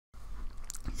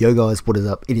Yo guys, what is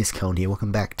up? It is Cold here.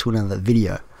 Welcome back to another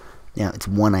video. Now it's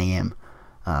 1 AM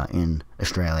in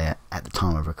Australia at the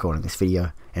time of recording this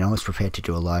video, and I was prepared to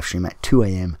do a live stream at 2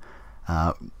 AM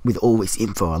with all this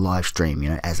info, a live stream,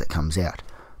 as it comes out.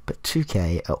 But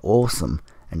 2K are awesome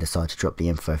and decide to drop the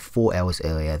info 4 hours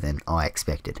earlier than I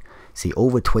expected. See, all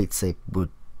the tweets they were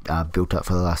built up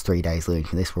for the last 3 days leading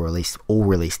to this were all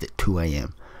released at 2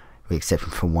 AM, with the exception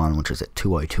for one, which was at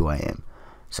 2:02 AM.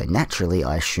 So naturally,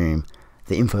 I assume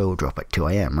the info will drop at 2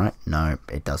 AM, right? No,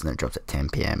 it doesn't. It drops at 10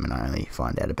 PM, and I only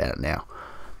find out about it now.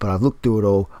 But I've looked through it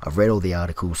all. I've read all the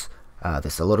articles.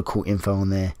 There's a lot of cool info on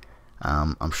there.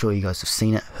 I'm sure you guys have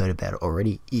seen it, heard about it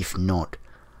already. If not,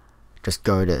 just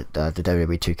go to the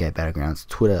WWE 2K Battlegrounds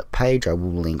Twitter page. I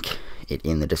will link it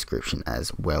in the description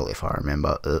as well if I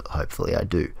remember. Hopefully I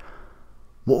do.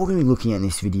 What we're going to be looking at in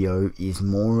this video is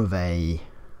more of a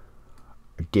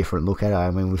different look at it.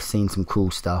 I mean, we've seen some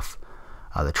cool stuff.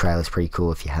 The trailer's pretty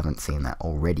cool if you haven't seen that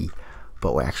already.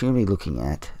 But we're actually going to be looking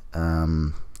at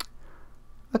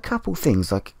a couple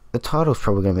things. Like, the title's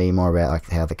probably going to be more about like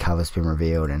how the cover's been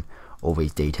revealed and all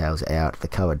these details out. The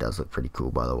cover does look pretty cool,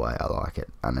 by the way. I like it.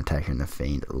 Undertaker and The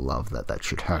Fiend, love that. That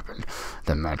should happen.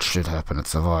 The match should happen at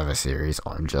Survivor Series.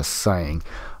 I'm just saying.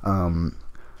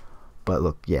 But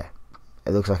look, yeah,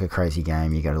 it looks like a crazy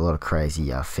game. You got a lot of crazy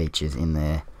features in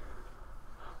there.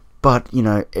 But,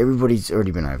 everybody's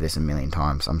already been over this a million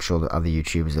times. I'm sure that other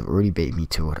YouTubers have already beat me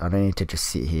to it. I don't need to just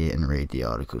sit here and read the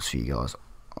articles for you guys.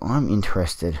 I'm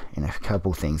interested in a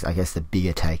couple things. I guess the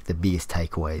biggest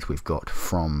takeaways we've got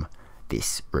from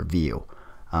this reveal.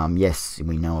 Yes,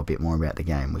 we know a bit more about the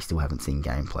game. We still haven't seen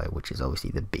gameplay, which is obviously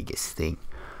the biggest thing.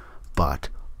 But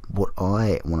what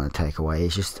I want to take away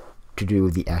is just to do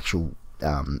with the actual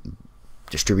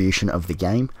distribution of the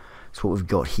game. So what we've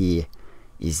got here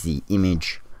is the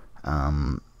image,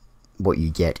 what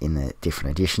you get in the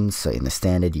different editions. So in the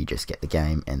standard, you just get the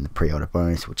game and the pre-order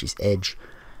bonus, which is Edge,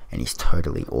 and his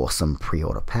totally awesome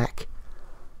pre-order pack.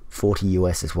 40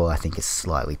 US as well. I think is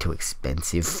slightly too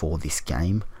expensive for this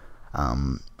game.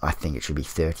 I think it should be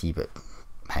 30, but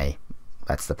hey,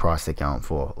 that's the price they're going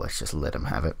for. Let's just let them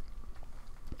have it.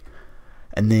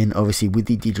 And then obviously with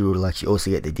the digital deluxe, you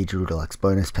also get the digital deluxe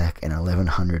bonus pack and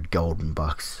 1100 golden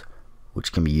bucks,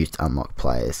 which can be used to unlock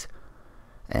players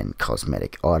and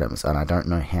cosmetic items. And I don't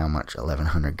know how much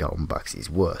 1100 golden bucks is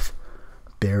worth.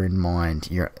 Bear in mind,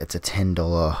 it's a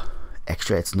 $10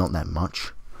 extra. It's not that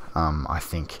much. I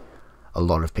think a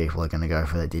lot of people are going to go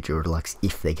for the digital deluxe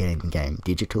if they're getting the game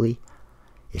digitally.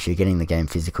 If you're getting the game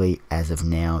physically, as of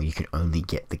now, you can only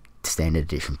get the standard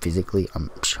edition physically.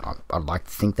 I'd like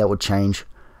to think that would change.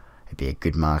 It'd be a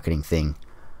good marketing thing,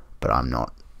 but I'm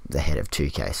not the head of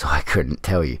 2K, so I couldn't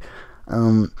tell you.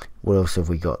 What else have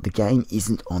we got? The game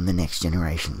isn't on the next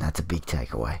generation. That's a big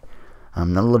takeaway.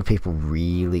 Not a lot of people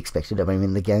really expected it. I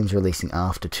mean, the game's releasing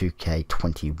after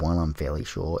 2K21, I'm fairly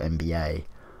sure, NBA.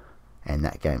 And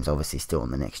that game's obviously still on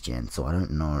the next gen, so I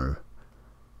don't know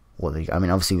what I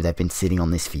mean, obviously they've been sitting on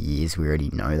this for years, we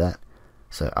already know that.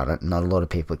 So not a lot of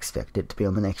people expect it to be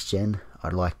on the next gen.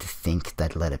 I'd like to think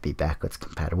they'd let it be backwards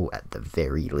compatible at the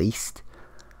very least.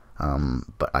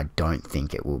 But I don't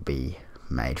think it will be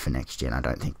made for next gen. I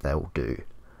don't think they'll do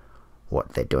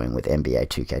what they're doing with NBA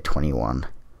 2K21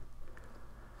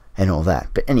 and all that.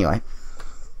 But anyway,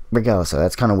 regardless, so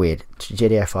that's kind of weird.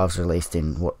 GTA 5's released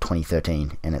in,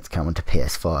 2013, and it's coming to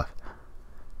PS5.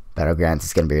 Battlegrounds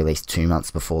is going to be released 2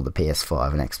 months before the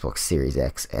PS5 and Xbox Series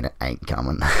X, and it ain't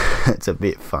coming. It's a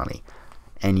bit funny.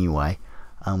 Anyway,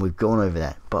 we've gone over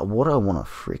that. But what I want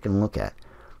to freaking look at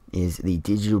is the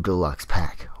Digital Deluxe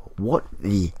Pack. What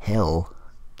the hell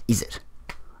is it?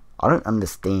 I don't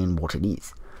understand what it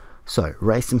is. So,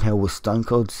 raise some hell with Stone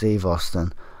Cold Steve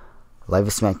Austin, lay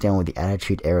the SmackDown with the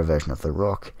Attitude Era version of The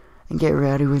Rock, and get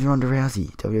rowdy with Ronda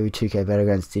Rousey. WWE 2K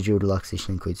Battlegrounds Digital Deluxe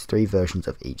Edition includes 3 versions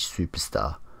of each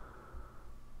superstar.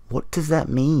 What does that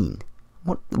mean?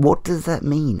 What does that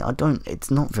mean? It's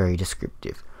not very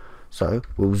descriptive. So,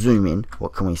 we'll zoom in.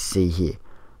 What can we see here?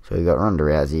 So, we've got Ronda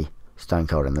Rousey, Stone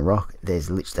Cold, and The Rock. They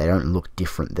don't look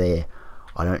different there.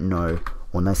 I don't know.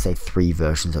 When they say 3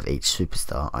 versions of each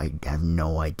superstar, I have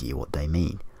no idea what they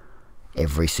mean.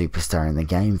 Every superstar in the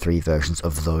game, 3 versions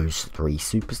of those 3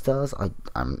 superstars?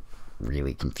 I'm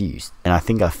really confused. And I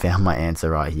think I found my answer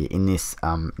right here. In this,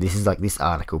 this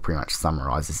article pretty much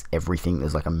summarizes everything.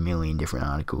 There's like a million different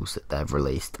articles that they've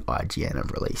released, IGN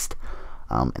have released.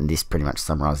 And this pretty much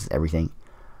summarizes everything.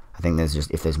 I think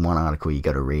if there's one article you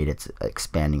got to read, it's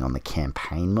expanding on the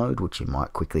campaign mode, which you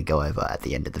might quickly go over at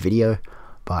the end of the video.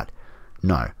 But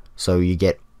no. So you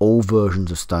get all versions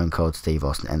of Stone Cold Steve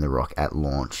Austin and The Rock at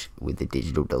launch with the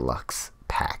Digital Deluxe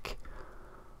pack.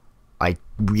 I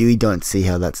really don't see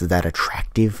how that's that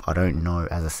attractive. I don't know,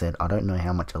 as I said, I don't know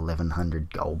how much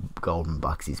 1100 golden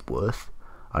bucks is worth.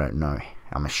 I don't know.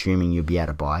 I'm assuming you'll be able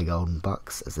to buy golden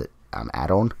bucks as an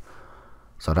add-on.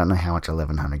 So I don't know how much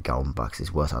 1100 golden bucks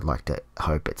is worth. I'd like to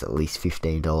hope it's at least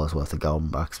 $15 worth of golden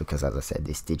bucks, because as I said,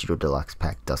 this digital deluxe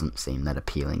pack doesn't seem that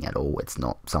appealing at all. It's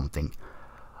not something,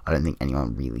 I don't think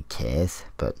anyone really cares,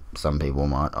 but some people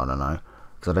might, I don't know.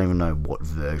 Because I don't even know what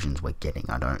versions we're getting.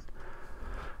 I don't,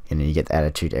 you know, you get the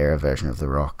Attitude Era version of The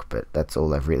Rock, but that's all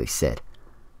they've really said.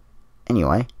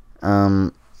 Anyway,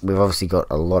 we've obviously got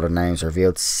a lot of names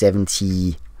revealed.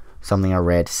 70, something I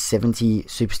read, 70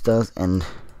 superstars, and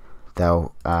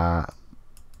they'll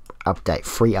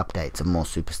free updates of more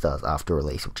superstars after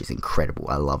release, which is incredible.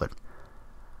 I love it.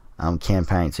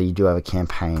 Campaign, so you do have a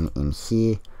campaign in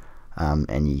here,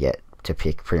 and you get to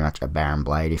pick pretty much a Baron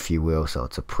Blade, if you will. So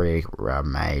it's a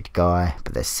pre-made guy,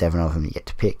 but there's 7 of them you get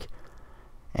to pick,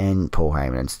 and Paul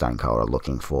Heyman and Stone Cold are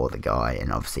looking for the guy,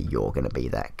 and obviously you're going to be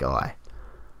that guy.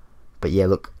 But yeah,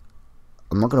 look,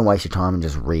 I'm not going to waste your time and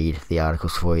just read the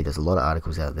articles for you. There's a lot of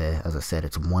articles out there. As I said,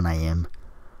 it's 1 AM.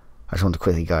 I just want to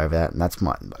quickly go over that, and that's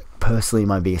personally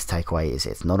my biggest takeaway is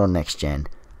it's not on next gen,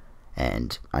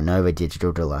 and I know the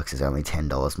digital deluxe is only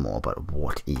 $10 more, but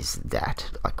what is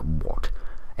that? Like, what?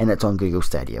 And it's on Google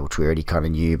Stadia, which we already kind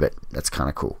of knew, but that's kind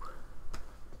of cool.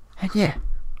 And yeah,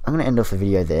 I'm going to end off the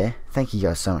video there. Thank you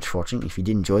guys so much for watching. If you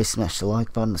did enjoy, smash the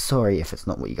like button. Sorry if it's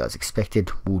not what you guys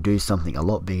expected. We'll do something a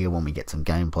lot bigger when we get some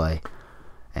gameplay.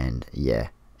 And yeah,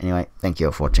 anyway, thank you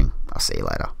all for watching. I'll see you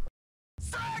later.